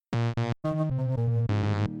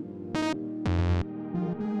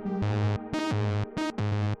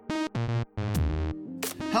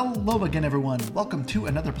Hello again, everyone. Welcome to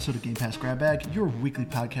another episode of Game Pass Grab Bag, your weekly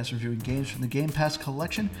podcast reviewing games from the Game Pass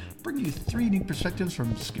collection, bringing you three unique perspectives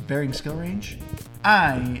from varying skill range.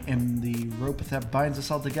 I am the rope that binds us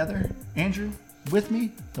all together, Andrew. With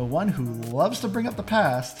me, the one who loves to bring up the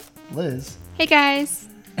past, Liz. Hey guys.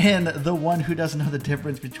 And the one who doesn't know the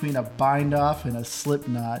difference between a bind off and a slip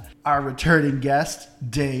knot, our returning guest,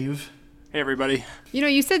 Dave. Hey everybody. You know,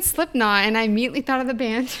 you said Slipknot and I immediately thought of the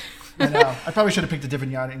band. I know. I probably should have picked a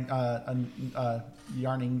different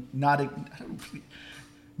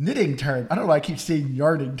knitting term. I don't know why I keep saying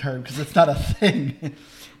yarning term because it's not a thing.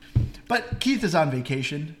 But Keith is on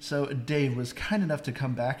vacation, so Dave was kind enough to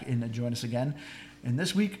come back and join us again. And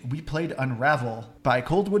this week we played Unravel by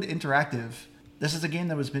Coldwood Interactive. This is a game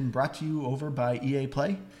that has been brought to you over by EA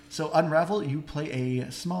Play. So Unravel, you play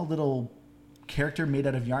a small little character made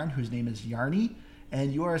out of yarn whose name is Yarny.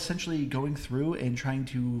 And you are essentially going through and trying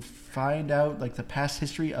to find out like the past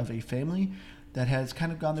history of a family that has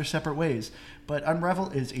kind of gone their separate ways. But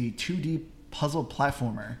Unravel is a 2D puzzle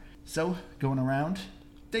platformer. So going around,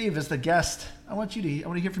 Dave is the guest. I want to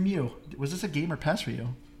hear from you. Was this a game or pass for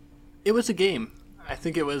you? It was a game. I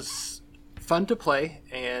think it was fun to play,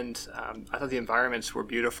 and I thought the environments were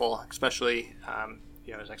beautiful, especially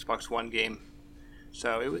it was an Xbox One game.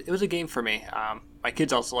 So it was a game for me. My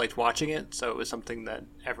kids also liked watching it, so it was something that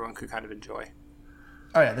everyone could kind of enjoy.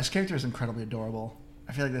 Oh yeah, this character is incredibly adorable.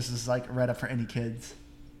 I feel like this is like right up for any kids.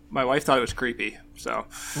 My wife thought it was creepy, so.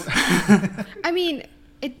 I mean,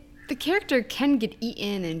 the character can get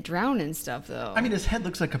eaten and drown and stuff, though. I mean, his head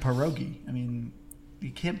looks like a pierogi. I mean,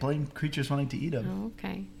 you can't blame creatures wanting to eat him. Oh,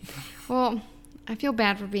 okay. Well, I feel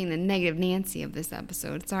bad for being the negative Nancy of this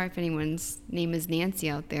episode. Sorry if anyone's name is Nancy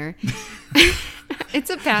out there. It's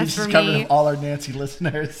a pass for me. Just covered all our Nancy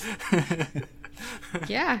listeners.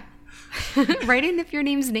 Yeah. Write in if your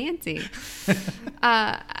name's Nancy.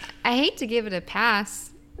 I hate to give it a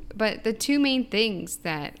pass, but the two main things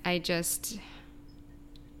that I'm trying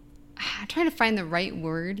to find the right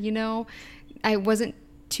word, I wasn't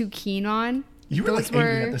too keen on. You were like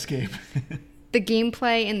angry at this game. The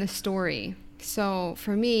gameplay and the story. So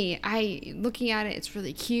for me, looking at it, it's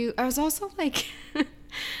really cute. I was also like,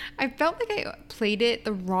 I felt like I played it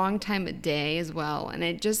the wrong time of day as well, and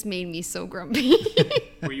it just made me so grumpy.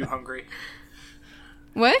 Were you hungry?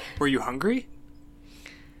 What? Were you hungry?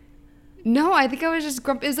 No, I think I was just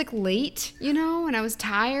grumpy. It was like late, and I was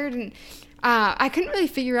tired, and I couldn't really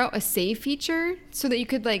figure out a save feature so that you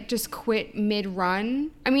could like just quit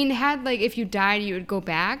mid-run. I mean, it had like if you died, you would go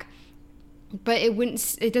back. But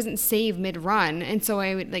it doesn't save mid-run, and so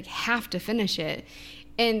I would like have to finish it.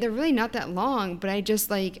 And they're really not that long, but I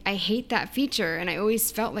hate that feature, and I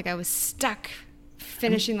always felt like I was stuck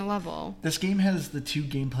finishing the level. This game has the two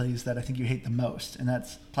gameplays that I think you hate the most, and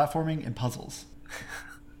that's platforming and puzzles.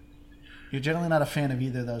 You're generally not a fan of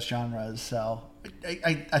either of those genres, so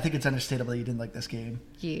I think it's understandable you didn't like this game.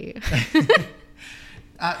 Yeah.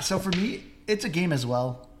 So for me, it's a game as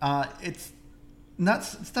well. It's not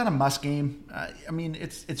a must game. I mean,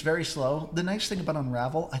 it's very slow. The nice thing about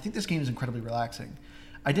Unravel, I think this game is incredibly relaxing.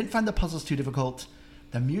 I didn't find the puzzles too difficult.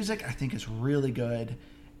 The music, I think, is really good.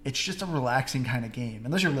 It's just a relaxing kind of game.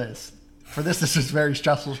 Unless you're Liz. For this was very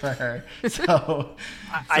stressful for her. So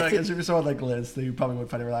I guess if you're someone like Liz, then you probably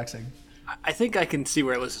would find it relaxing. I think I can see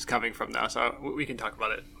where Liz is coming from now, so we can talk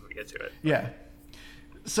about it when we get to it. Yeah.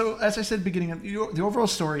 So, as I said at the beginning, the overall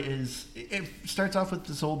story is, it starts off with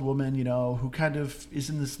this old woman, who kind of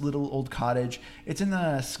is in this little old cottage. It's in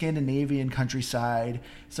the Scandinavian countryside,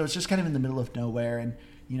 so it's just kind of in the middle of nowhere. And,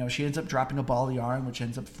 she ends up dropping a ball of yarn, which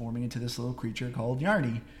ends up forming into this little creature called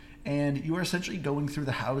Yarny. And you are essentially going through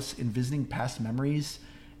the house and visiting past memories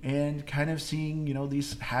and kind of seeing,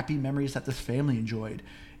 these happy memories that this family enjoyed.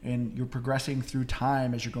 And you're progressing through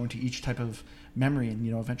time as you're going to each type of memory. And,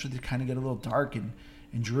 eventually they kind of get a little dark and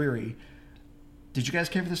dreary. Did you guys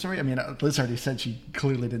care for the story? I mean, Liz already said she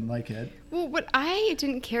clearly didn't like it. Well, what I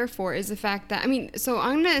didn't care for is the fact that, so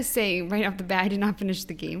I'm going to say right off the bat, I did not finish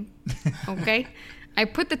the game. Okay? I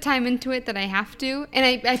put the time into it that I have to,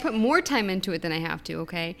 and I put more time into it than I have to,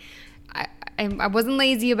 okay? I wasn't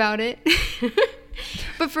lazy about it.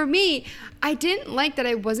 But for me, I didn't like that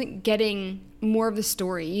I wasn't getting more of the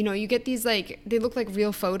story. You get these they look like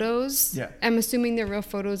real photos. Yeah. I'm assuming they're real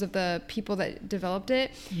photos of the people that developed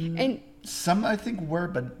it. And some I think were,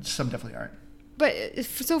 but some definitely aren't. But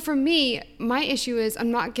so for me, my issue is I'm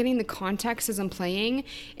not getting the context as I'm playing.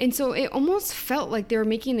 And so it almost felt like they were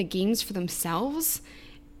making the games for themselves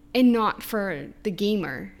and not for the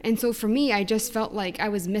gamer. And so for me, I just felt like I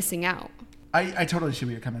was missing out. I totally see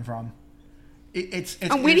where you're coming from.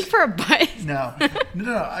 I'm waiting for a but. No.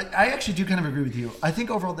 I actually do kind of agree with you. I think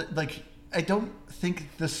overall, I don't think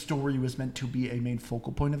the story was meant to be a main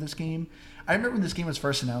focal point of this game. I remember when this game was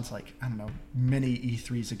first announced, like, I don't know, many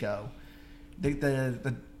E3s ago.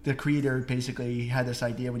 The creator basically had this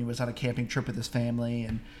idea when he was on a camping trip with his family,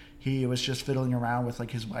 and he was just fiddling around with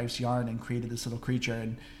like his wife's yarn and created this little creature,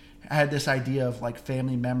 and had this idea of like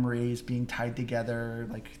family memories being tied together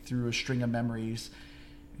like through a string of memories.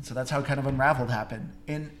 And so that's how kind of Unraveled happened.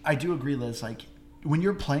 And I do agree, Liz, like when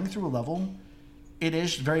you're playing through a level, it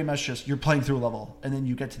is very much just you're playing through a level, and then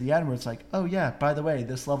you get to the end where it's like, oh yeah, by the way,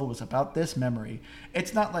 this level was about this memory.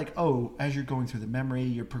 It's not like, oh, as you're going through the memory,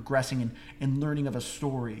 you're progressing and learning of a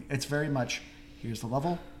story. It's very much, here's the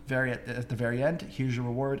level, at the very end, here's your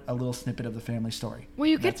reward, a little snippet of the family story. Well,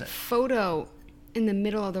 you get photo in the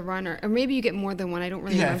middle of the run, or maybe you get more than one. I don't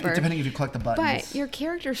really remember. Depending if you collect the buttons. But your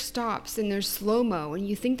character stops and there's slow-mo, and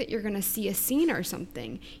you think that you're going to see a scene or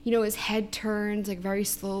something. You know, his head turns like very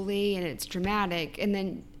slowly and it's dramatic, and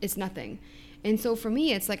then it's nothing. And so for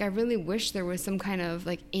me, it's like I really wish there was some kind of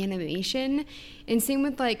like animation. And same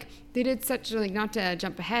with like, they did such like, not to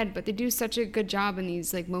jump ahead, but they do such a good job in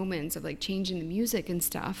these like moments of like changing the music and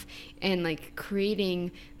stuff and like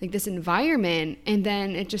creating like this environment. And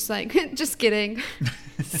then it just like, just kidding.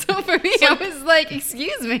 So for me, I was like,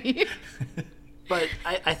 excuse me. But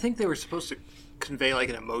I think they were supposed to convey like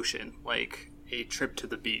an emotion, like a trip to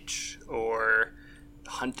the beach or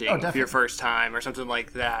hunting for your first time or something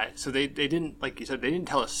like that. So they didn't, like you said, they didn't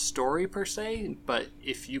tell a story per se, but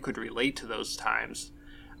if you could relate to those times,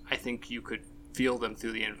 I think you could feel them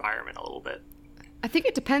through the environment a little bit. I think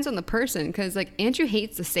it depends on the person, because like Andrew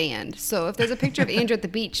hates the sand. So if there's a picture of Andrew at the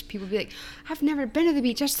beach, people will be like, I've never been to the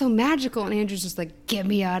beach, that's so magical. And Andrew's just like, get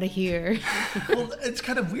me out of here. Well, it's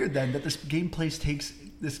kind of weird then that this game takes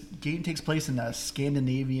place in a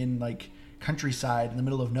Scandinavian like countryside in the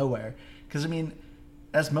middle of nowhere. Because I mean,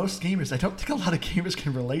 as most gamers, I don't think a lot of gamers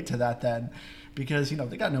can relate to that then, because, you know,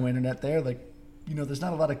 they got no internet there. Like, you know, there's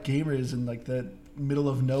not a lot of gamers in like the middle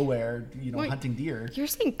of nowhere, you know, hunting deer. You're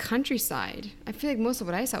saying countryside. I feel like most of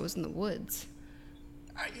what I saw was in the woods.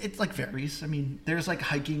 It like varies. I mean, there's like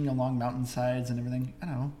hiking along mountainsides and everything. I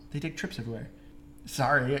don't know. They take trips everywhere.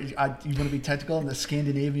 Sorry, you want to be technical in the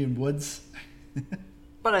Scandinavian woods?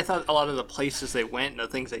 But I thought a lot of the places they went and the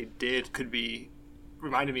things they did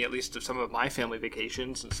reminded me at least of some of my family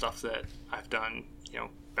vacations and stuff that I've done, you know,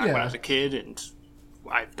 back when I was a kid and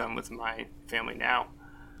I've done with my family now.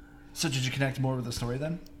 So did you connect more with the story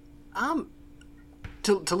then?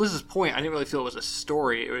 To Liz's point, I didn't really feel it was a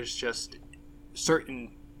story. It was just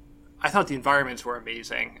I thought the environments were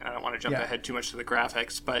amazing. I don't want to jump ahead too much to the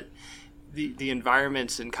graphics, but the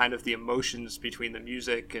environments and kind of the emotions between the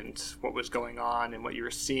music and what was going on and what you were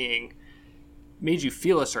seeing made you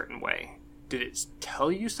feel a certain way. Did it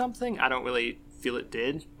tell you something? I don't really feel it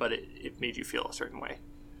did, but it made you feel a certain way.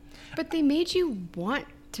 But they made you want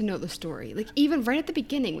to know the story. Like, even right at the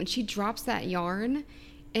beginning, when she drops that yarn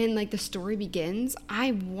and, like, the story begins,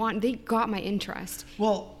 they got my interest.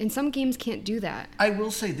 Well, and some games can't do that. I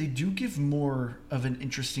will say they do give more of an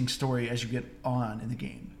interesting story as you get on in the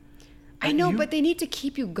game. I know, but they need to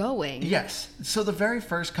keep you going. Yes. So the very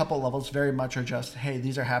first couple levels very much are just, hey,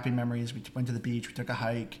 these are happy memories. We went to the beach, we took a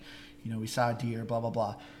hike, you know, we saw a deer, blah, blah,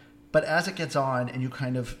 blah. But as it gets on and you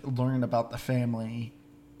kind of learn about the family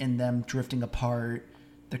and them drifting apart,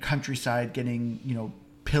 the countryside getting, you know,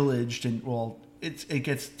 pillaged and, well, it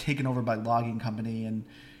gets taken over by logging company and,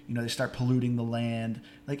 you know, they start polluting the land.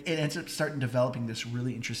 Like, it ends up starting developing this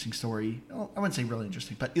really interesting story. Well, I wouldn't say really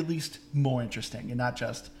interesting, but at least more interesting and not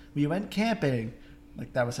just, we went camping.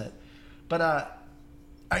 Like, that was it. But,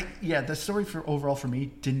 the story overall for me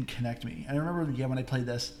didn't connect me. And I remember, when I played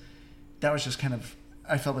this, that was just kind of,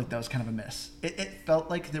 I felt like that was kind of a miss. It felt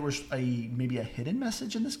like there was maybe a hidden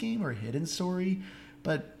message in this game or a hidden story,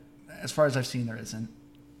 but as far as I've seen, there isn't.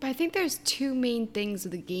 But I think there's two main things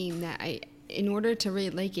of the game that in order to really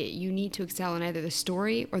like it, you need to excel in either the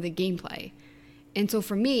story or the gameplay. And so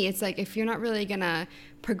for me, it's like, if you're not really going to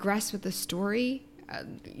progress with the story,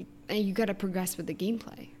 you got to progress with the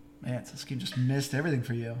gameplay. Man, this game just missed everything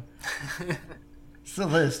for you. So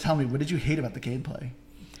Liz, tell me, what did you hate about the gameplay?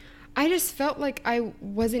 I just felt like I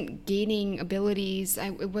wasn't gaining abilities.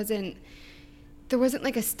 There wasn't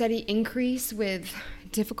like a steady increase with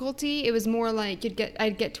difficulty. It was more like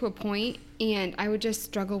I'd get to a point and I would just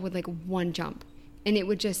struggle with like one jump, and it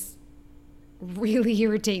would just really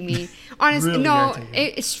irritate me. Honestly, really no,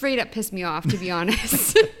 it straight up pissed me off, to be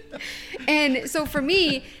honest. And so for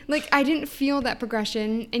me, like, I didn't feel that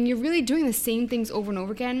progression, and you're really doing the same things over and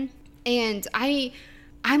over again. And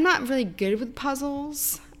I'm not really good with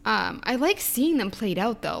puzzles. I like seeing them played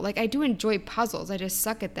out though. Like I do enjoy puzzles. I just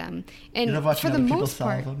suck at them. And You love watching for the other people most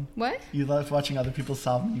part, solve them. what? You love watching other people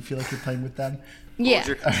solve them. You feel like you're playing with them. Yeah. Hold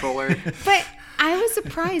your controller. But I was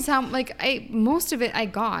surprised how like most of it I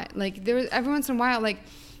got. Like there was every once in a while like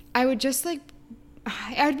I would just like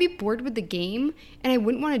I would be bored with the game and I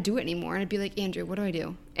wouldn't want to do it anymore. And I'd be like, Andrew, what do I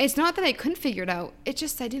do? It's not that I couldn't figure it out. It's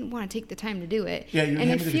just I didn't want to take the time to do it. Yeah, you and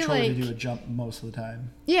hand me the controller to do a jump most of the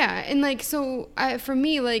time. Yeah, and like so for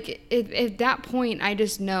me, like at that point, I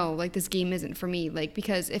just know like this game isn't for me. Like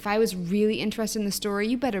because if I was really interested in the story,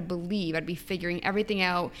 you better believe I'd be figuring everything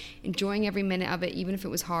out, enjoying every minute of it, even if it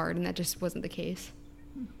was hard. And that just wasn't the case.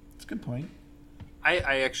 That's a good point.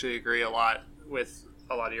 I actually agree a lot with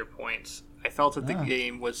a lot of your points. I felt that the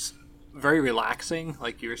game was very relaxing,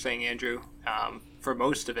 like you were saying, Andrew, for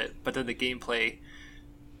most of it, but then the gameplay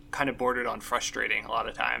kind of bordered on frustrating a lot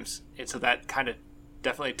of times. And so that kind of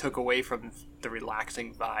definitely took away from the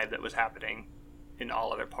relaxing vibe that was happening in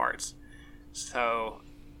all other parts. So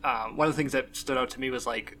one of the things that stood out to me was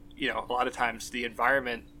like, you know, a lot of times the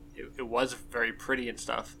environment, it was very pretty and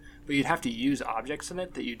stuff, but you'd have to use objects in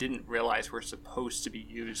it that you didn't realize were supposed to be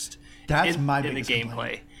used in the gameplay.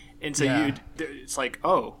 Complaint. And so it's like,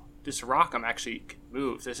 oh, this rock I'm actually can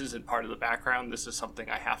move. This isn't part of the background. This is something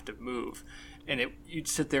I have to move. And you'd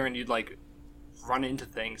sit there and you'd like run into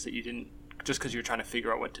things that you didn't, just because you're trying to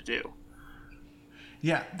figure out what to do.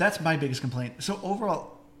 Yeah, that's my biggest complaint. So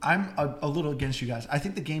overall, I'm a little against you guys. I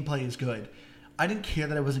think the gameplay is good. I didn't care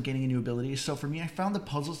that I wasn't getting any new abilities. So for me, I found the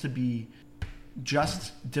puzzles to be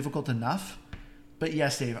just difficult enough. But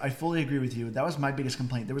yes, Dave, I fully agree with you. That was my biggest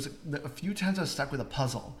complaint. There was a few times I was stuck with a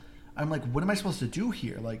puzzle. I'm like, what am I supposed to do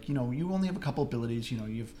here? Like, you know, you only have a couple abilities. You know,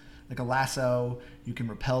 you have like a lasso. You can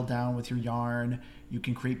rappel down with your yarn. You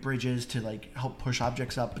can create bridges to like help push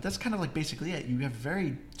objects up. But that's kind of like basically it. You have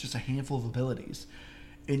just a handful of abilities.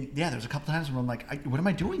 And yeah, there's a couple times where I'm like, what am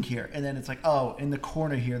I doing here? And then it's like, oh, in the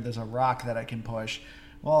corner here, there's a rock that I can push.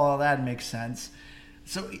 Well, that makes sense.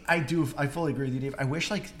 So I fully agree with you, Dave. I wish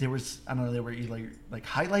like there was, I don't know, they were either like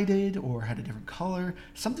highlighted or had a different color,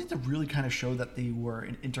 something to really kind of show that they were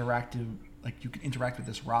an interactive, like you could interact with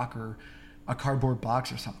this rock or a cardboard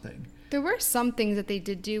box or something. There were some things that they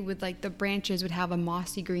did do with like the branches would have a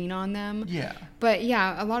mossy green on them. Yeah. But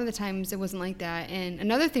yeah, a lot of the times it wasn't like that. And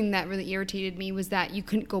another thing that really irritated me was that you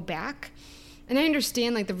couldn't go back. And I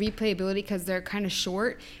understand like the replayability because they're kind of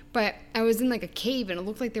short, but I was in like a cave and it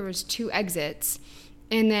looked like there was 2 exits.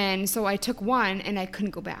 And then, so I took one and I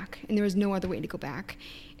couldn't go back. And there was no other way to go back.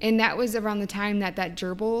 And that was around the time that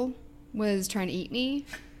gerbil was trying to eat me,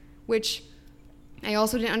 which I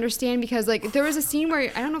also didn't understand because, like, there was a scene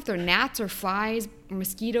where, I don't know if they're gnats or flies or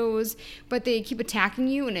mosquitoes, but they keep attacking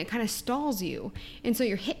you and it kind of stalls you. And so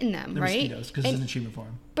you're hitting them, The right? mosquitoes, because it's an achievement for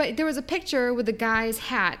them. But there was a picture with the guy's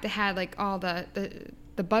hat that had, like, all the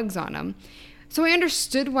bugs on him. So I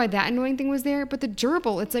understood why that annoying thing was there, but the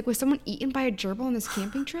gerbil, it's like, was someone eaten by a gerbil on this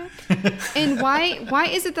camping trip? And why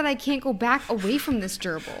is it that I can't go back away from this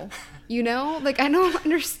gerbil? You know? Like, I don't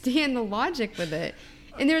understand the logic with it.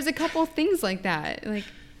 And there's a couple things like that. Like,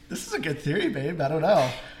 this is a good theory, babe. I don't know.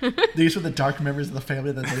 These were the dark members of the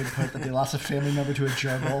family that they put, that they lost a family member to a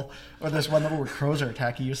gerbil. Or there's one level where crows are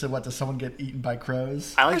attacking you. So what, does someone get eaten by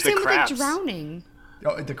crows? I like the crabs. With like drowning.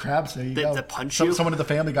 Oh, the crabs, there you go. They punch you? Someone in the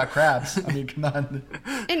family got crabs. I mean, come on.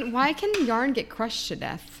 And why can yarn get crushed to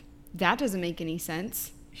death? That doesn't make any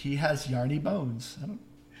sense. He has yarny bones.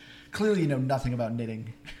 Clearly you know nothing about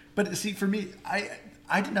knitting. But see, for me,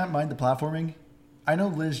 I did not mind the platforming. I know,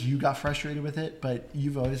 Liz, you got frustrated with it, but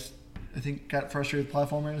you've always, I think, got frustrated with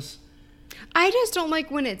platformers. I just don't like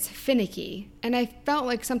when it's finicky. And I felt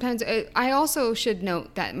like sometimes, I also should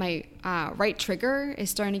note that my right trigger is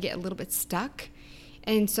starting to get a little bit stuck.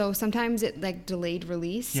 And so sometimes it like delayed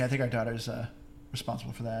release. Yeah, I think our daughter's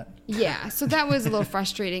responsible for that. Yeah, so that was a little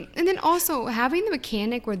frustrating. And then also having the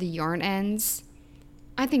mechanic where the yarn ends,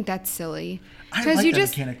 I think that's silly. I like that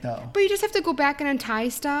mechanic though. But you just have to go back and untie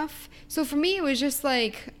stuff. So for me, it was just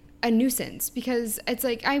like a nuisance because it's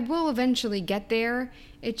like I will eventually get there.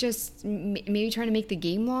 It just maybe trying to make the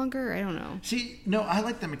game longer. I don't know. See, no, I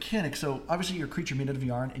like the mechanic. So obviously you're a creature made out of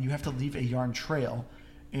yarn and you have to leave a yarn trail.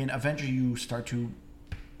 And eventually you start to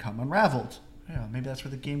come unraveled. Yeah, maybe that's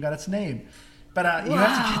where the game got its name. But you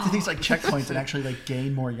have to get to these like checkpoints and actually like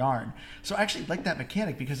gain more yarn. So I actually like that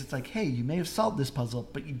mechanic because it's like, hey, you may have solved this puzzle,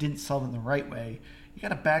 but you didn't solve it in the right way. You got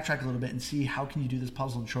to backtrack a little bit and see how can you do this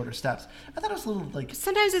puzzle in shorter steps. I thought it was a little like...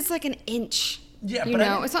 Sometimes it's like an inch. Yeah, you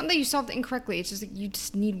know, it's not that you solved it incorrectly. It's just like you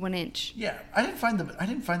just need 1 inch. Yeah, I didn't find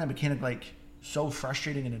that mechanic like so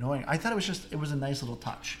frustrating and annoying. I thought it was a nice little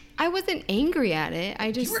touch. I wasn't angry at it.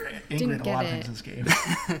 I just You were angry didn't at a get lot it. of things in this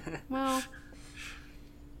game. Well,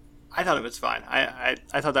 I thought it was fine. I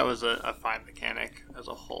thought that was a fine mechanic as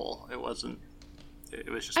a whole. It wasn't. It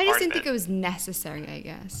was just. I part just didn't of think it was necessary, I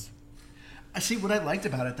guess. I see what I liked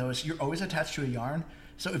about it though is you're always attached to a yarn.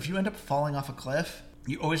 So if you end up falling off a cliff,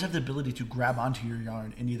 you always have the ability to grab onto your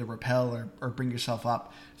yarn and either rappel or bring yourself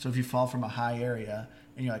up. So if you fall from a high area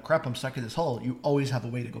and you're like, crap, I'm stuck in this hole, you always have a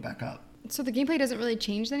way to go back up. So the gameplay doesn't really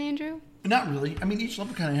change then, Andrew? Not really. I mean, each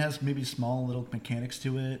level kind of has maybe small little mechanics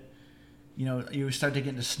to it. You know, you start to get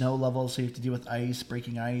into snow levels, so you have to deal with ice,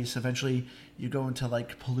 breaking ice. Eventually, you go into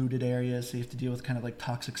like polluted areas, so you have to deal with kind of like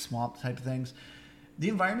toxic swamp type of things. The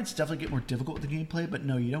environments definitely get more difficult with the gameplay, but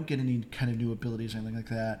no, you don't get any kind of new abilities or anything like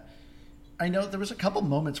that. I know there was a couple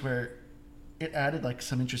moments where it added like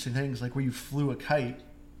some interesting things, like where you flew a kite,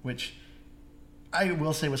 which I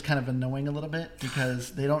will say was kind of annoying a little bit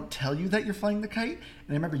because they don't tell you that you're flying the kite. And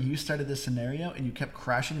I remember you started this scenario and you kept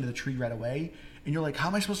crashing into the tree right away. And you're like, how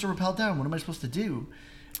am I supposed to rappel down? What am I supposed to do?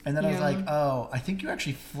 And then I was like, oh, I think you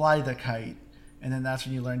actually fly the kite. And then that's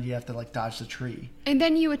when you learned you have to like dodge the tree. And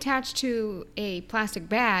then you attach to a plastic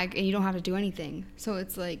bag and you don't have to do anything. So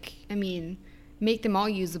it's like, I mean, make them all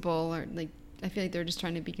usable, or like, I feel like they're just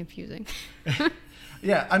trying to be confusing.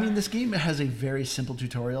 Yeah, I mean, this game has a very simple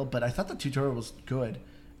tutorial, but I thought the tutorial was good.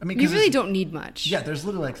 I mean, You 'cause really it's- don't need much. Yeah, there's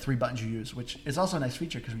literally like 3 buttons you use, which is also a nice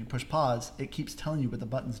feature because when you push pause, it keeps telling you what the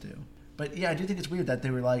buttons do. But yeah, I do think it's weird that they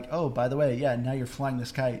were like, oh, by the way, yeah, now you're flying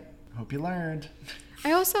this kite. Hope you learned.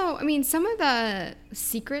 I mean, some of the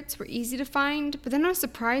secrets were easy to find, but then I was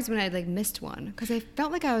surprised when I like missed one because I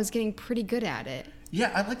felt like I was getting pretty good at it.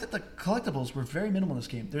 Yeah, I like that the collectibles were very minimal in this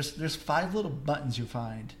game. There's 5 little buttons you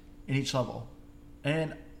find in each level.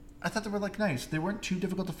 And I thought they were like nice. They weren't too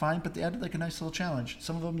difficult to find, but they added like a nice little challenge.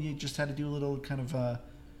 Some of them you just had to do a little kind of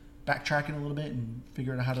backtracking a little bit and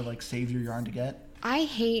figure out how to like save your yarn to get. I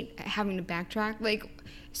hate having to backtrack. Like,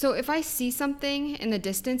 so if I see something in the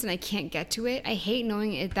distance and I can't get to it, I hate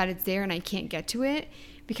knowing that it's there and I can't get to it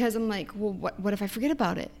because I'm like, well, what if I forget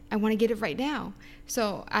about it? I want to get it right now.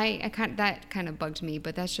 So that kind of bugged me,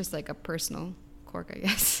 but that's just like a personal quirk, I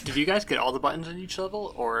guess. Did you guys get all the buttons in each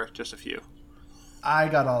level, or just a few? I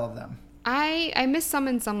got all of them. I missed some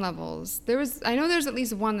in some levels. I know there's at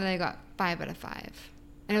least one that I got 5 out of 5,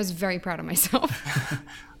 and I was very proud of myself.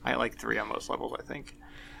 I had like 3 on most levels, I think.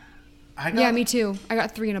 Yeah, me too. I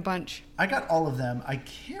got 3 in a bunch. I got all of them. I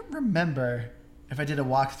can't remember if I did a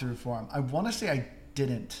walkthrough for them. I want to say I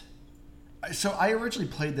didn't. So I originally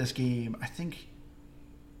played this game, I think,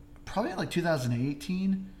 probably in like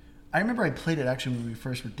 2018. I remember I played it actually when we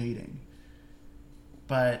first were dating.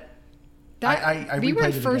 But We were replayed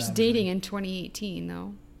it first again. dating in 2018,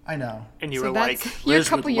 though. I know. And you So were like, that's- you're a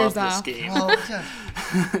Liz would couple love years this off. game. Well,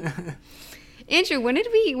 yeah. Andrew, when did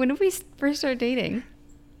we first start dating?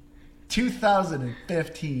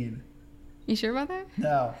 2015. You sure about that?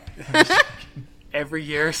 No. Every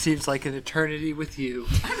year seems like an eternity with you.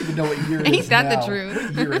 I don't even know what year it Ain't is that the now. truth?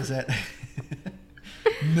 What year is it?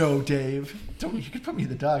 No, Dave. You could put me in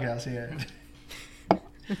the doghouse here.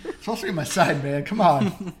 Supposed to be on my side, man. Come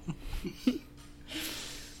on.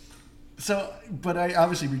 So, but I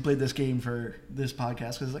obviously replayed this game for this podcast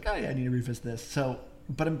because I was like, oh yeah, I need to revisit this. So,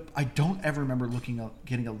 but I don't ever remember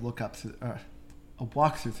getting a look up through a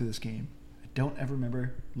walkthrough through this game. I don't ever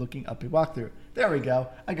remember looking up a walkthrough. There we go.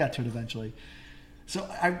 I got to it eventually. So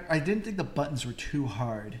I didn't think the buttons were too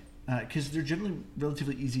hard because they're generally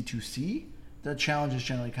relatively easy to see. The challenge is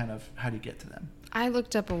generally kind of how do you get to them. I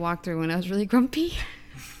looked up a walkthrough when I was really grumpy.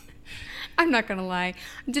 I'm not gonna lie.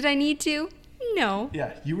 Did I need to? No.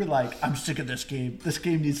 Yeah, you were like, I'm sick of this game. This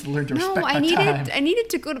game needs to learn to No, respect I my needed time.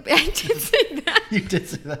 to go to bed. I did say that. You did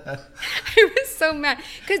say that. I was so mad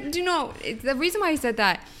because you know the reason why I said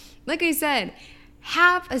that. Like I said,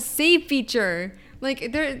 have a save feature.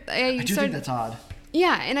 Like there, I do think that's odd.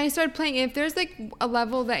 Yeah, and I started playing. If there's like a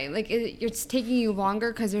level that like it's taking you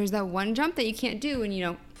longer because there's that one jump that you can't do, and you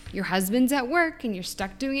know your husband's at work and you're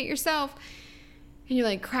stuck doing it yourself, and you're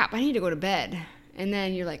like, crap, I need to go to bed. And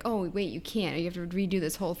then you're like, oh wait, you can't. You have to redo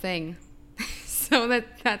this whole thing. So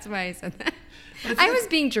that's why I said that. I was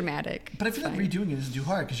being dramatic. But I feel like redoing it isn't too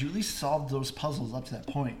hard because you at least solved those puzzles up to that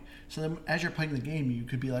point. So then as you're playing the game, you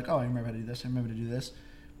could be like, oh, I remember how to do this. I remember how to do this.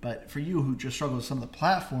 But for you who just struggle with some of the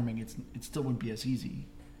platforming, it still wouldn't be as easy.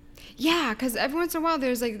 Yeah, because every once in a while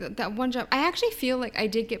there's like that one jump. I actually feel like I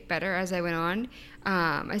did get better as I went on.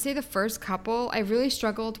 I say the first couple, I really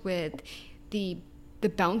struggled with the the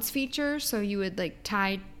bounce feature. So you would like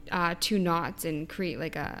tie 2 knots and create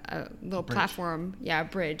like a little platform, a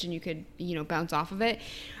bridge, and you could, bounce off of it.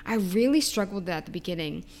 I really struggled with that at the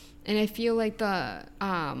beginning. And I feel like the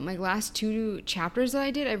like last 2 chapters that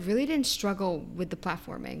I did, I really didn't struggle with the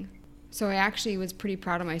platforming. So I actually was pretty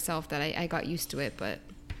proud of myself that I got used to it. But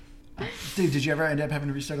Dave, did you ever end up having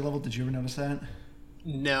to restart a level? Did you ever notice that?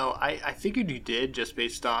 No, I figured you did, just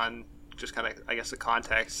based on just kind of, I guess, the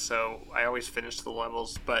context. So I always finished the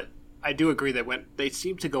levels, but I do agree that when they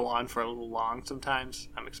seem to go on for a little long sometimes,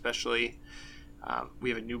 especially we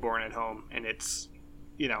have a newborn at home, and it's,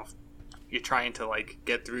 you're trying to like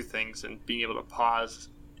get through things, and being able to pause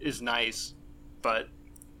is nice, but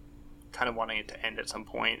kind of wanting it to end at some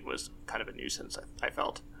point was kind of a nuisance, I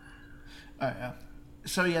felt. Yeah.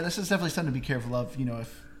 So yeah, this is definitely something to be careful of.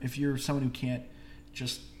 If you're someone who can't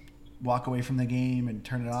just walk away from the game and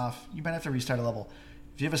turn it off, you might have to restart a level.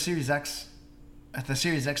 If you have a Series X, the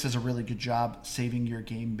Series X does a really good job saving your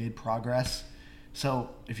game mid-progress. So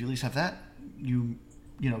if you at least have that, you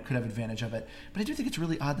could have advantage of it. But I do think it's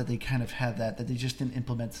really odd that they kind of had that they just didn't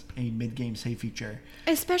implement a mid-game save feature.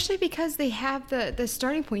 Especially because they have the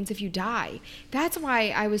starting points if you die. That's why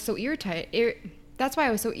I was so irritated. That's why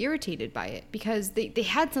I was so irritated by it, because they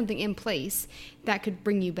had something in place that could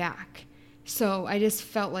bring you back. So I just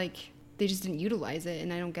felt like they just didn't utilize it,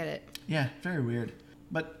 and I don't get it. Yeah, very weird.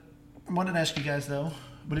 But I wanted to ask you guys, though,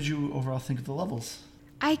 what did you overall think of the levels?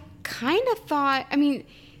 I kind of thought,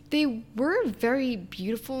 they were very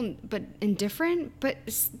beautiful and different, but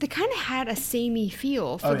they kind of had a samey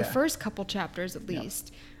feel for the first couple chapters at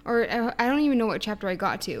least. Or I don't even know what chapter I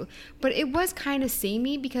got to, but it was kind of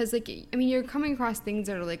samey because, you're coming across things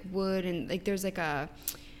that are like wood, and like there's like a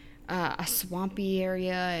swampy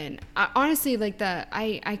area, and honestly,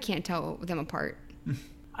 I can't tell them apart.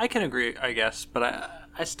 I can agree, I guess, but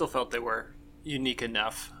I still felt they were unique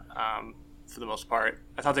enough for the most part.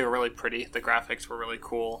 I thought they were really pretty. The graphics were really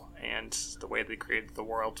cool, and the way they created the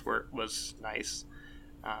worlds was nice.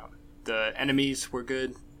 The enemies were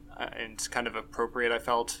good and kind of appropriate, I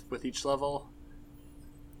felt, with each level.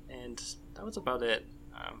 And that was about it.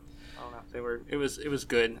 I don't know. It was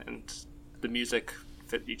good, and the music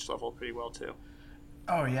fit each level pretty well too.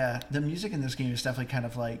 Oh yeah, the music in this game is definitely kind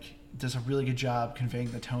of does a really good job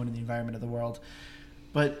conveying the tone and the environment of the world.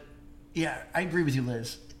 But yeah, I agree with you,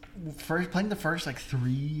 Liz. Playing the first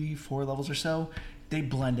 3-4 levels or so, they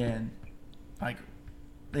blend in.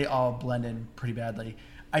 They all blend in pretty badly.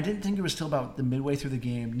 I didn't think it was still about the midway through the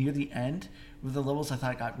game, near the end, with the levels I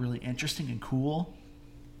thought got really interesting and cool.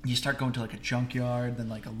 You start going to a junkyard, then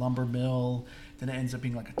a lumber mill, then it ends up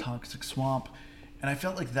being a toxic swamp. And I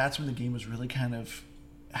felt like that's when the game was really kind of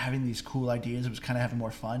having these cool ideas. It was kind of having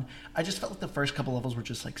more fun. I just felt like the first couple levels were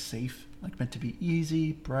just safe, meant to be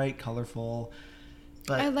easy, bright, colorful.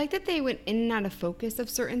 But I like that they went in and out of focus of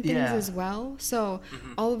certain things as well. So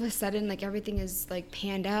all of a sudden, everything is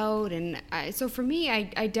panned out, and so for me,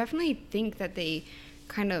 I definitely think that they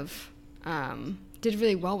kind of did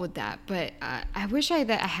really well with that. But I wish that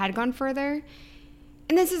I had gone further.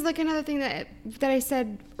 And this is another thing that I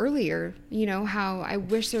said earlier. How I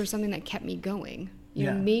wish there was something that kept me going.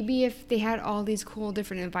 Maybe if they had all these cool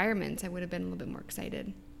different environments, I would have been a little bit more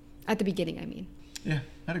excited at the beginning. I mean. Yeah,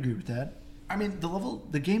 I'd agree with that.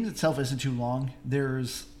 The game itself isn't too long.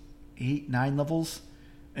 There's 8-9 levels,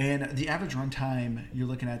 and the average runtime you're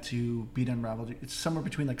looking at to beat Unraveled, it's somewhere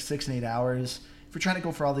between 6 and 8 hours. If you're trying to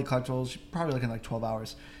go for all the collectibles, you're probably looking at 12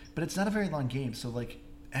 hours. But it's not a very long game, so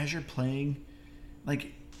as you're playing,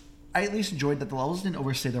 I at least enjoyed that the levels didn't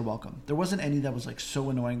overstay their welcome. There wasn't any that was so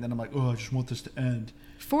annoying that I'm I just want this to end.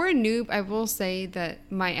 For a noob, I will say that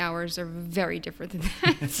my hours are very different than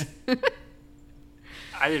that.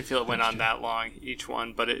 I didn't feel it went on that long, each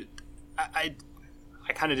one, but I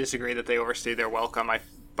kind of disagree that they overstayed their welcome.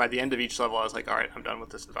 By the end of each level, I was like, all right, I'm done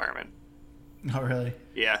with this environment. Oh, really?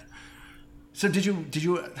 Yeah. So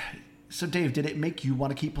so Dave, did it make you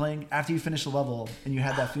want to keep playing after you finished the level and you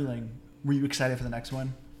had that feeling? Were you excited for the next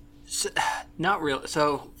one? So, not really.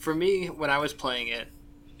 So for me, when I was playing it,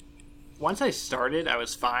 once I started, I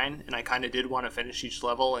was fine, and I kind of did want to finish each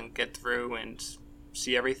level and get through and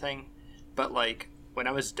see everything. But when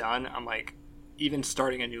I was done, I'm even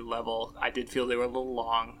starting a new level, I did feel they were a little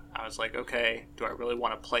long. I was okay, do I really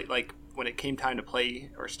want to play? When it came time to play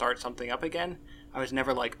or start something up again, I was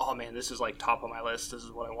never oh man, this is top of my list. This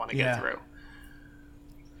is what I want to get through.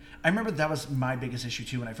 I remember that was my biggest issue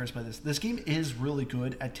too when I first played this. This game is really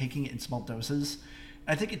good at taking it in small doses.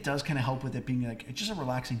 I think it does kind of help with it being it's just a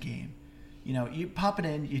relaxing game. You pop it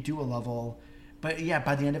in, you do a level, but yeah,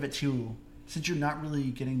 by the end of it too, since you're not really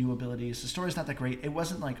getting new abilities, the story's not that great. It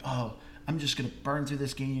wasn't oh, I'm just going to burn through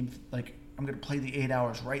this game. Like, I'm going to play the 8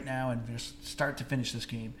 hours right now and just start to finish this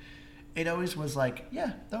game. It always was like,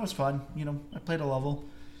 yeah, that was fun. You know, I played a level.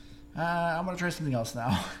 I'm going to try something else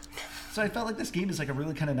now. So I felt like this game is like a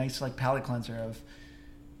really kind of nice like palate cleanser of,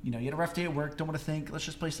 you know, you had a rough day at work, don't want to think, let's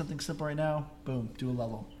just play something simple right now. Boom, do a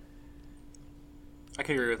level. I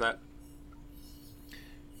can agree with that.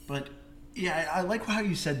 But yeah, I like how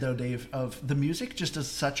you said though, Dave, of the music just does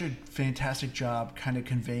such a fantastic job kind of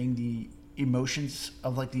conveying the emotions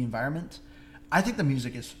of like the environment. I think the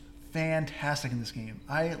music is fantastic in this game.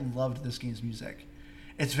 I loved this game's music.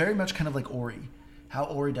 It's very much kind of like Ori, how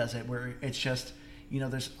Ori does it, where it's just, you know,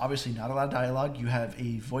 there's obviously not a lot of dialogue. You have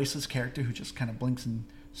a voiceless character who just kind of blinks and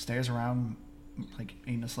stares around like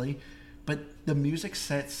aimlessly, but the music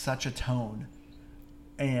sets such a tone,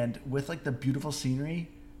 and with like the beautiful scenery,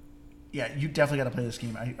 yeah, you definitely got to play this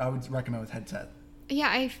game. I would recommend with headset. Yeah,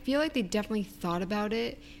 I feel like they definitely thought about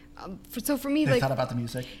it. So for me, They like, thought about the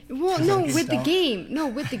music. well, no, with the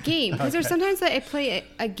game, because there's sometimes that I play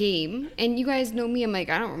a game, and you guys know me, I'm like,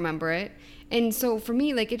 I don't remember it. And so for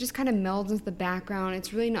me, like, it just kind of melds into the background.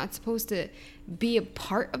 It's really not supposed to be a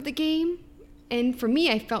part of the game. And for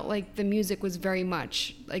me, I felt like the music was very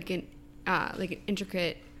much like an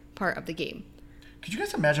intricate part of the game. Could you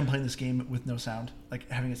guys imagine playing this game with no sound, like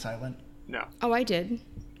having it silent? No. Oh, I did.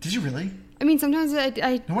 Did you really? I mean, sometimes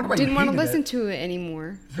I No wonder why you didn't want to hated listen it. to it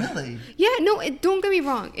anymore. Really? Yeah, no, don't get me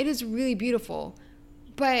wrong. It is really beautiful.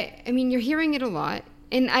 But, I mean, you're hearing it a lot.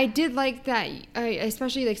 And I did like that,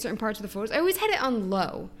 especially like certain parts of the photos. I always had it on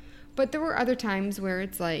low. But there were other times where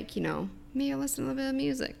it's like, you know, maybe I'll listen to a little bit of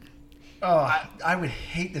music. Oh, I would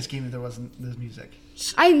hate this game if there wasn't this music.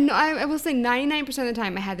 I know. I will say 99% of the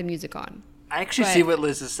time I had the music on. I actually But- see what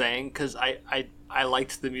Liz is saying, because I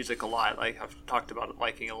liked the music a lot. Like, I've talked about it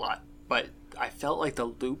liking a lot. But I felt like the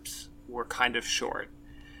loops were kind of short.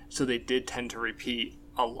 So they did tend to repeat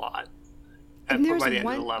a lot And there's by the end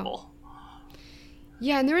of the one- level.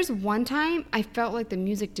 Yeah, and there was one time I felt like the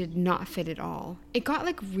music did not fit at all. It got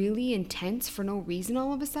like really intense for no reason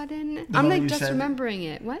all of a sudden. I'm moment like you just said- remembering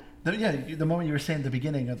it. What? The moment you were saying at the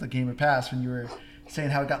beginning of the Game of Pass, when you were saying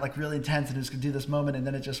how it got like really intense and it was going to do this moment, and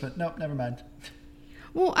then it just went, nope, never mind.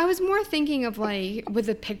 Well, I was more thinking of like with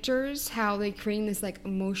the pictures, how they create this like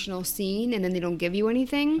emotional scene and then they don't give you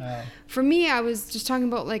anything. Oh. For me, I was just talking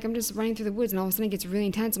about like I'm just running through the woods and all of a sudden it gets really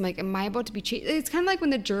intense. I'm like, am I about to be chased? It's kind of like when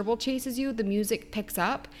the gerbil chases you, the music picks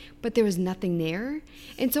up, but there was nothing there.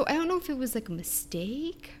 And so I don't know if it was like a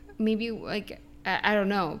mistake. Maybe like, I don't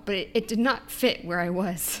know, but it did not fit where I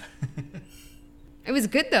was. It was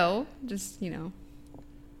good though, just, you know.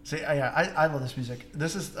 See, I love this music.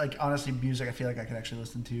 This is like honestly music I feel like I could actually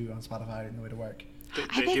listen to on Spotify on the way to work. They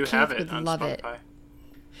bet do Keith have it would on love it. Spotify.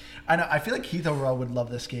 I know. I feel like Keith overall would love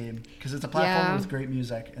this game because it's a platform Yeah. with great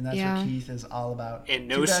music, and that's Yeah. what Keith is all about. And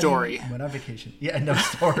no Too bad he story. Went on vacation. Yeah, and no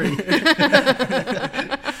story.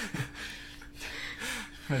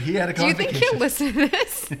 But he had a Do you think vacation. he'll listen to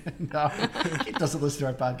this? No, he doesn't listen to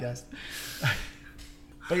our podcast.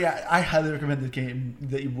 But yeah, I highly recommend the game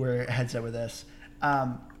that you wear a headset with this.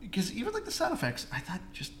 Because even like the sound effects, I thought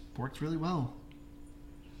just worked really well.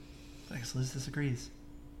 I guess Liz disagrees.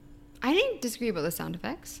 I didn't disagree about the sound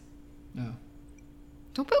effects. No.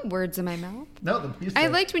 Don't put words in my mouth. No, the music. I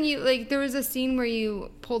liked when you, like, there was a scene where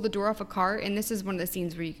you pull the door off a car, and this is one of the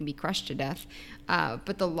scenes where you can be crushed to death,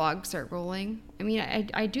 but the logs start rolling. I mean,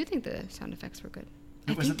 I do think the sound effects were good.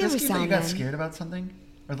 I Was think it there this was game that you sound got then. scared about something?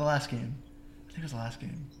 Or the last game? I think it was the last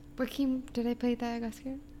game. What game did I play that I got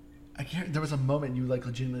scared? I can't. There was a moment you like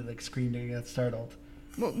legitimately like screamed and got startled.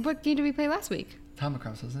 What game did we play last week? Tom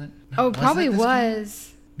Cross, wasn't it? Oh, Was it probably this game?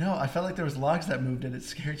 was. No, I felt like there was logs that moved and it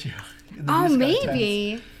scared you. And the Oh, music got intense.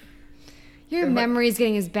 maybe. Your It might- memory is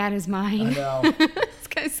getting as bad as mine. I know. It's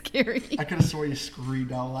kind of scary. I could have swore you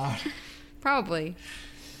screamed out loud. Probably.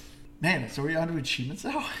 Man, so are we on to achievements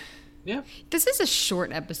now? Yeah, This is a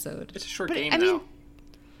short episode. it's a short But, game I now. mean,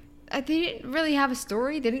 they didn't really have a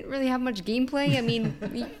story. They didn't really have much gameplay. I mean,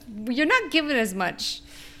 you're not given as much.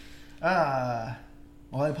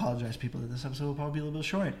 Well, I apologize, people, that this episode will probably be a little bit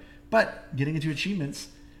short. But getting into achievements,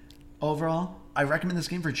 overall, I recommend this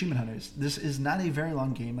game for achievement hunters. This is not a very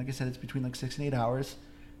long game. Like I said, it's between like 6 and 8 hours.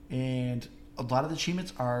 And a lot of the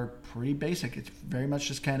achievements are pretty basic. It's very much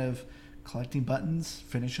just kind of collecting buttons,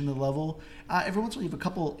 finishing the level. Every once in a while, you have a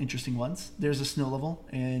couple interesting ones. There's a snow level,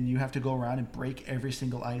 and you have to go around and break every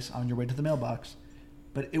single ice on your way to the mailbox.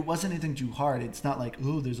 But it wasn't anything too hard. It's not like,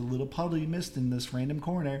 oh, there's a little puddle you missed in this random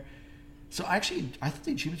corner. So actually, I thought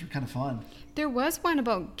the achievements were kind of fun. There was one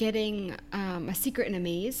about getting a secret in a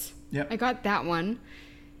maze. Yep. I got that one.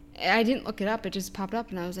 I didn't look it up. It just popped up,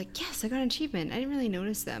 and I was like, yes, I got an achievement. I didn't really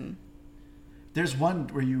notice them. There's one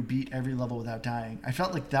where you beat every level without dying. I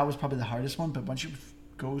felt like that was probably the hardest one, but once you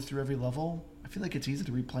go through every level, I feel like it's easy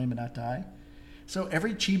to replay them and not die. So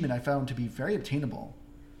every achievement I found to be very obtainable.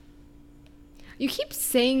 You keep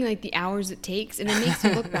saying like the hours it takes, and it makes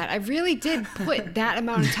me look bad. I really did put that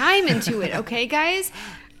amount of time into it. Okay, guys,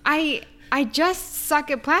 I just suck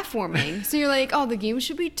at platforming. So you're like, oh, the game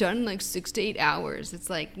should be done in like 6 to 8 hours. It's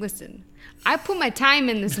like, listen, I put my time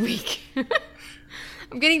in this week.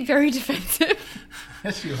 I'm getting very defensive.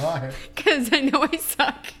 Yes, you are. Because I know I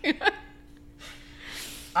suck.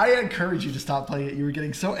 I encourage you to stop playing it. You were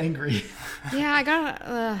getting so angry. Yeah, I got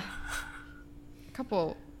a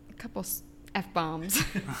couple F-bombs.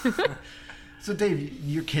 So, Dave,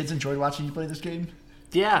 your kids enjoyed watching you play this game?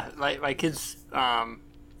 Yeah, my kids,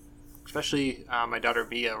 especially my daughter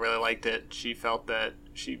Mia, really liked it. She felt that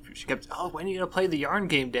she kept, oh, when are you going to play the yarn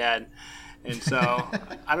game, Dad? And so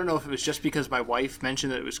I don't know if it was just because my wife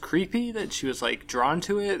mentioned that it was creepy that she was like drawn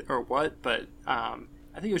to it or what, but I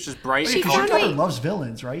think it was just bright. Because your daughter loves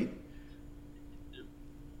villains, right?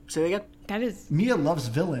 Say that again? That is... Mia loves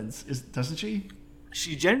villains, doesn't she?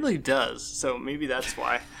 She generally does, so maybe that's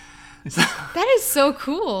why. That is so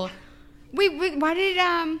cool. Wait, why did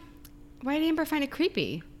Amber find it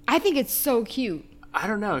creepy? I think it's so cute. I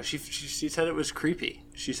don't know. She said it was creepy.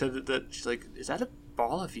 She said that she's like, is that a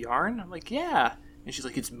ball of yarn? I'm like, yeah. And she's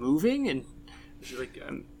like, it's moving? And she's like,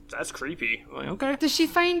 that's creepy. I'm like, okay. Does she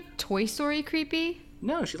find Toy Story creepy?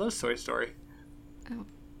 No, she loves Toy Story. Oh.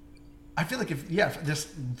 I feel like if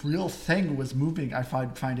this real thing was moving, I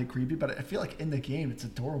find it creepy, but I feel like in the game it's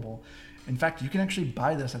adorable. In fact, you can actually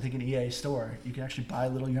buy this, I think, in EA store. You can actually buy a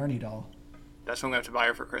little Yarny doll. That's what I'm going to have to buy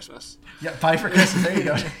her for Christmas. Yeah, buy for Christmas. There you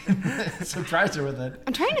go. Surprise her with it.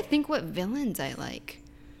 I'm trying to think what villains I like.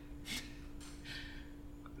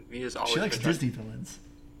 Mia's always She likes Disney villains.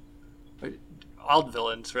 All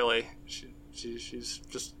villains, really. She's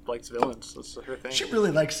just likes villains. That's her thing. She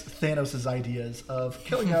really likes Thanos' ideas of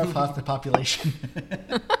killing off half the population.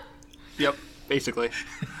 Yep, basically.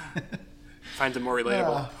 Finds it more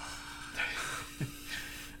relatable.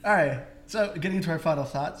 All right, so getting into our final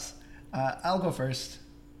thoughts. I'll go first.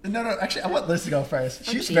 No, actually, I want Liz to go first.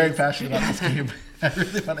 She's very passionate about this game. I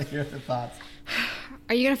really want to hear her thoughts.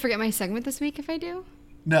 Are you going to forget my segment this week if I do?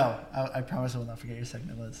 No, I promise I will not forget your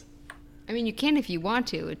segment, Liz. I mean, you can if you want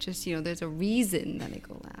to. It's just, there's a reason that I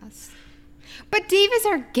go last. But Dave is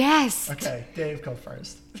our guest. Okay, Dave, go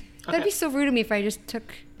first. That'd be so rude of me if I just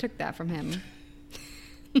took that from him.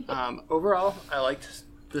 Overall, I liked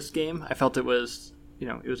this game. I felt it was,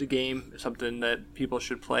 it was a game, something that people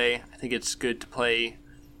should play. I think it's good to play,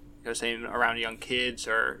 saying around young kids,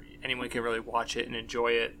 or anyone can really watch it and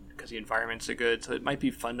enjoy it because the environments are good. So it might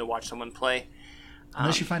be fun to watch someone play.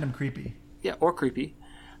 Unless you find them creepy. Yeah, or creepy.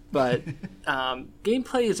 But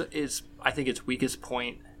gameplay is I think its weakest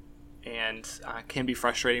point, and can be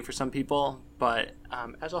frustrating for some people. But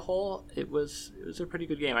as a whole, it was a pretty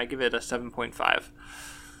good game. I give it a 7.5.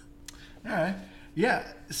 All right. Yeah.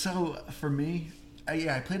 So for me,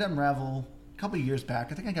 I played Unravel a couple of years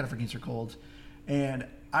back. I think I got it for Games Are Cold, and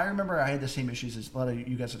I remember I had the same issues as a lot of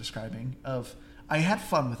you guys are describing. Of I had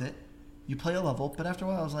fun with it. You play a level, but after a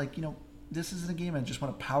while, I was like, this isn't a game I just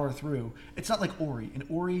want to power through. It's not like Ori. In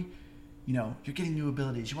Ori, you're getting new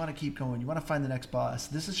abilities. You want to keep going. You want to find the next boss.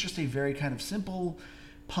 This is just a very kind of simple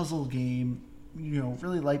puzzle game,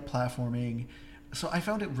 really light platforming. So I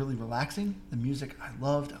found it really relaxing. The music I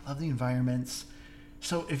loved. I love the environments.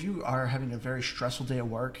 So if you are having a very stressful day at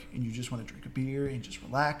work and you just want to drink a beer and just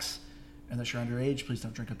relax, unless you're underage, please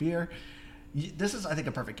don't drink a beer. This is, I think,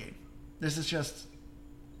 a perfect game. This is just...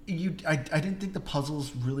 I didn't think the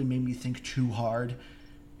puzzles really made me think too hard,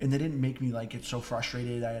 and they didn't make me get so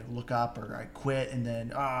frustrated I had to look up or I quit and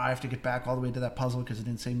then I have to get back all the way to that puzzle because it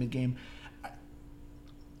didn't say mid-game.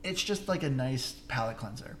 It's just like a nice palate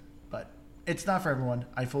cleanser, but it's not for everyone.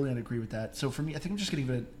 I fully agree with that. So for me, I think I'm just going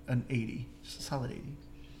to give it an 80, just a solid 80.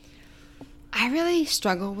 I really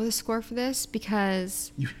struggle with a score for this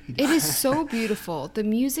because You hate it is so beautiful. The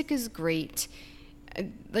music is great.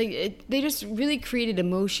 They just really created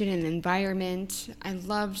emotion and environment. I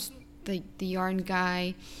loved the yarn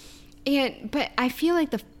guy, but I feel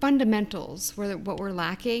like the fundamentals were what we're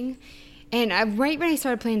lacking. And right when I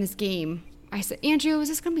started playing this game, I said, Andrew, is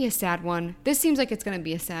this going to be a sad one? This seems like it's going to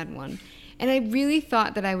be a sad one. And I really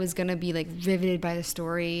thought that I was going to be riveted by the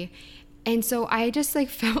story. And so I just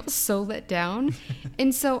felt so let down.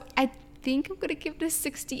 And so I think I'm going to give this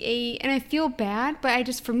 68, and I feel bad, but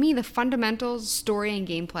for me, the fundamentals, story and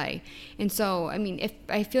gameplay. And so, if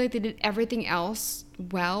I feel like they did everything else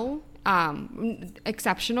well,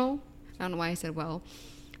 exceptional. I don't know why I said well,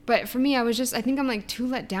 But for me, I think I'm like too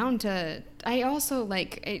let down to. I also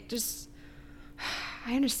like it just.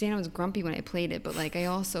 I understand I was grumpy when I played it, but like I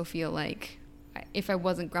also feel like if I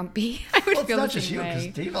wasn't grumpy, I would feel the same way. It's not just you, because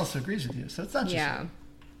Dave also agrees with you, so it's not just you.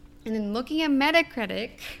 And then looking at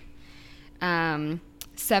Metacritic,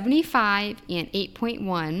 75 and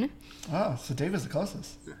 8.1. Oh, so Dave is the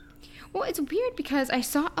closest. Well, it's weird because I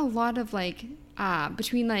saw a lot of like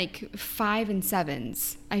between like 5 and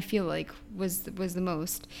 7s. I feel like was the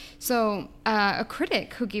most. So a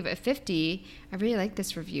critic who gave it 50. I really like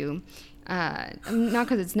this review. Not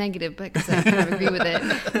because it's negative, but because I kind of agree with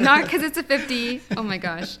it. Not because it's a 50. Oh my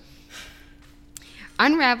gosh.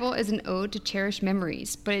 Unravel is an ode to cherished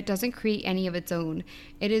memories, but it doesn't create any of its own.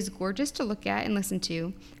 It is gorgeous to look at and listen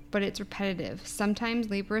to, but it's repetitive, sometimes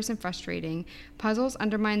laborious and frustrating. Puzzles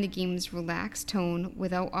undermine the game's relaxed tone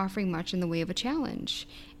without offering much in the way of a challenge.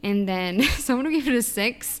 And then someone who gave it a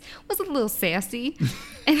 6 was a little sassy.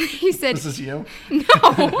 And he said... This is you?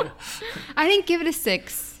 No. I didn't give it a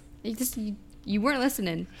 6. You weren't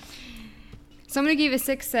listening. Someone who gave it a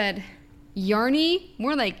 6 said, Yarny?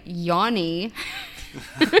 More like Yawny.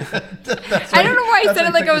 I don't know why I said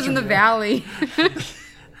it like I was in the valley.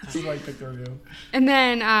 This is why I picked the review. And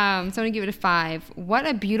then someone gave it a 5. What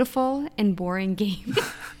a beautiful and boring game.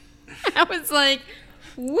 I was like,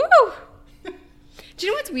 woo! Do you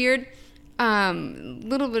know what's weird?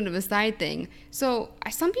 Little bit of a side thing. So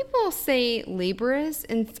some people say laborious,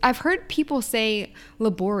 and I've heard people say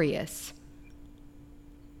laborious.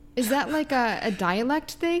 Is that like a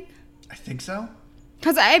dialect thing? I think so.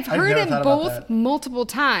 Because I've heard it both multiple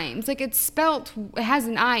times. Like it has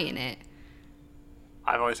an I in it.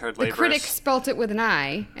 I've always heard laborious. The critic spelt it with an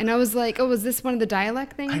I, and I was like, oh, is this one of the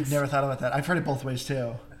dialect things? I've never thought about that. I've heard it both ways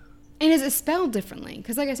too. And is it spelled differently?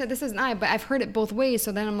 Because like I said, this is an I, but I've heard it both ways.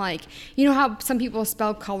 So then I'm like, you know how some people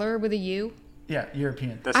spell color with a U? Yeah,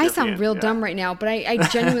 European. I sound real dumb right now, but I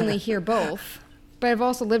genuinely hear both. But I've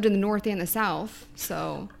also lived in the North and the South,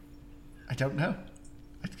 so... I don't know.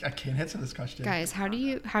 I can't answer this question. Guys, how do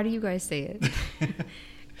you guys say it?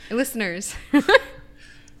 Listeners.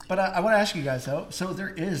 But I want to ask you guys, though. So there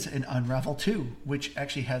is an Unravel 2, which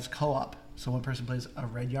actually has co-op. So one person plays a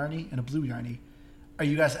red Yarny and a blue Yarny. Are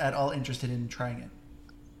you guys at all interested in trying it?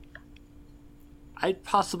 I'd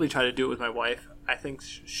possibly try to do it with my wife. I think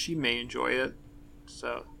she may enjoy it.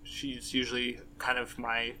 So she's usually kind of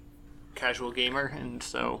my casual gamer, and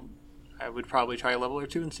so I would probably try a level or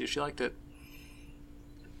two and see if she liked it.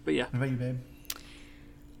 But yeah. What about you, babe?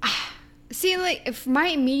 See, like, if my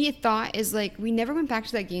immediate thought is, like, we never went back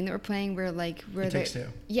to that game that we're playing where It Takes Two.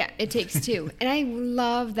 Yeah, It Takes Two. And I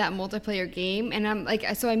love that multiplayer game. And I'm like,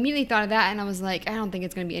 so I immediately thought of that, and I was like, I don't think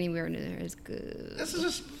it's going to be anywhere near as good. This is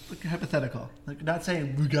just hypothetical. Like, not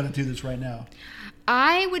saying we got to do this right now.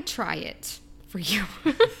 I would try it for you.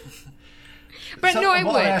 But so, no,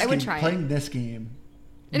 I would try playing this game.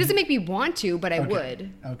 It doesn't make me want to, but I would.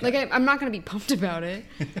 Okay. Like, I'm not going to be pumped about it.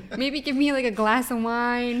 Maybe give me, like, a glass of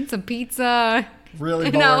wine, some pizza. Really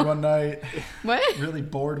bored one night. What? Really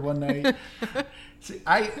bored one night. See,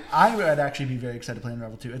 I would actually be very excited to play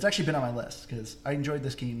Unravel 2. It's actually been on my list because I enjoyed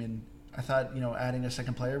this game, and I thought, adding a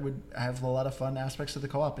second player would have a lot of fun aspects to the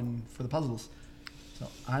co-op and for the puzzles. So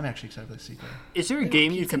I'm actually excited for the sequel. Is there a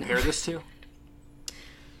game you compare this to?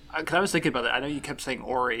 Because I was thinking about it. I know you kept saying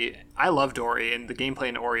Ori. I loved Ori, and the gameplay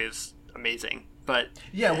in Ori is amazing. But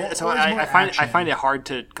yeah, well, so I find it hard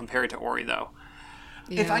to compare it to Ori, though.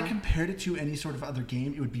 Yeah. If I compared it to any sort of other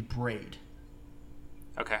game, it would be Braid.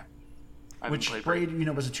 Okay. Which Braid,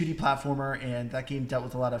 was a 2D platformer, and that game dealt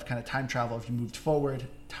with a lot of kind of time travel. If you moved forward,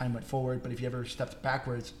 time went forward, but if you ever stepped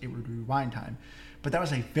backwards, it would rewind time. But that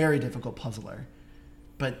was a very difficult puzzler.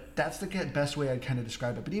 But that's the best way I'd kind of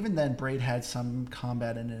describe it. But even then, Braid had some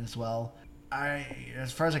combat in it as well.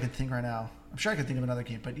 As far as I can think right now, I'm sure I could think of another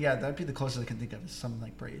game. But yeah, that'd be the closest I can think of is something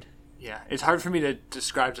like Braid. Yeah, it's hard for me to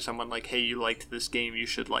describe to someone like, hey, you liked this game, you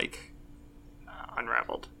should like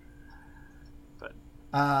Unraveled. But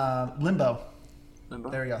Limbo.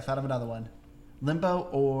 There we go. I thought of another one. Limbo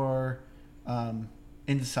or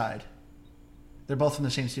Inside. They're both from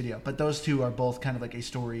the same studio. But those two are both kind of like a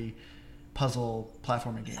story puzzle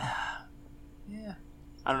platforming game. Yeah.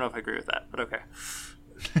 I don't know if I agree with that, but okay.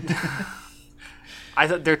 I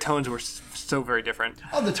thought their tones were so very different.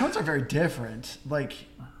 Oh, the tones are very different. Like,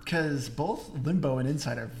 because both Limbo and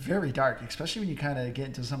Inside are very dark, especially when you kind of get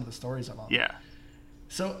into some of the stories of them. Yeah.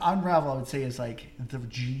 So Unravel, I would say, is like the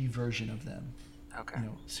G version of them. Okay.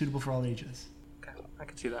 Suitable for all ages. Okay, I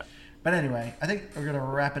can see that. But anyway, I think we're going to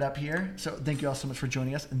wrap it up here. So thank you all so much for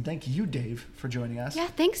joining us. And thank you, Dave, for joining us. Yeah,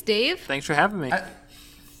 thanks, Dave. Thanks for having me.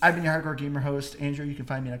 I've been your Hardcore Gamer host, Andrew. You can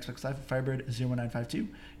find me on Xbox Live at Firebird01952.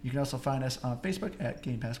 You can also find us on Facebook at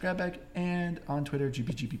Game Pass Grab Bag and on Twitter,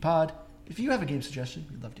 GPGPPod. If you have a game suggestion,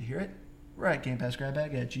 we'd love to hear it. We're at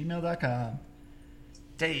GamePassGrabBag@gmail.com.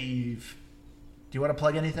 Dave, do you want to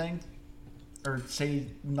plug anything? Or say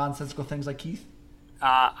nonsensical things like Keith?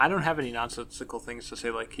 I don't have any nonsensical things to say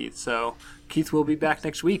like Keith, so Keith will be back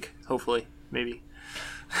next week, hopefully. Maybe.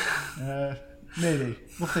 Maybe.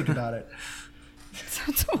 We'll think about it.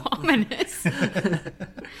 Sounds so ominous.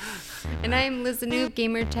 And I am Liz the Noob,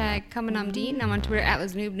 gamertag ComeOnDean, and I'm on Twitter at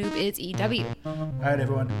Liz Noob. Noob is EW. All right,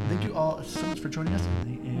 everyone. Thank you all so much for joining us,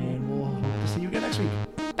 and we'll hope to see you again next week.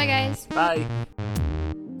 Bye, guys. Bye.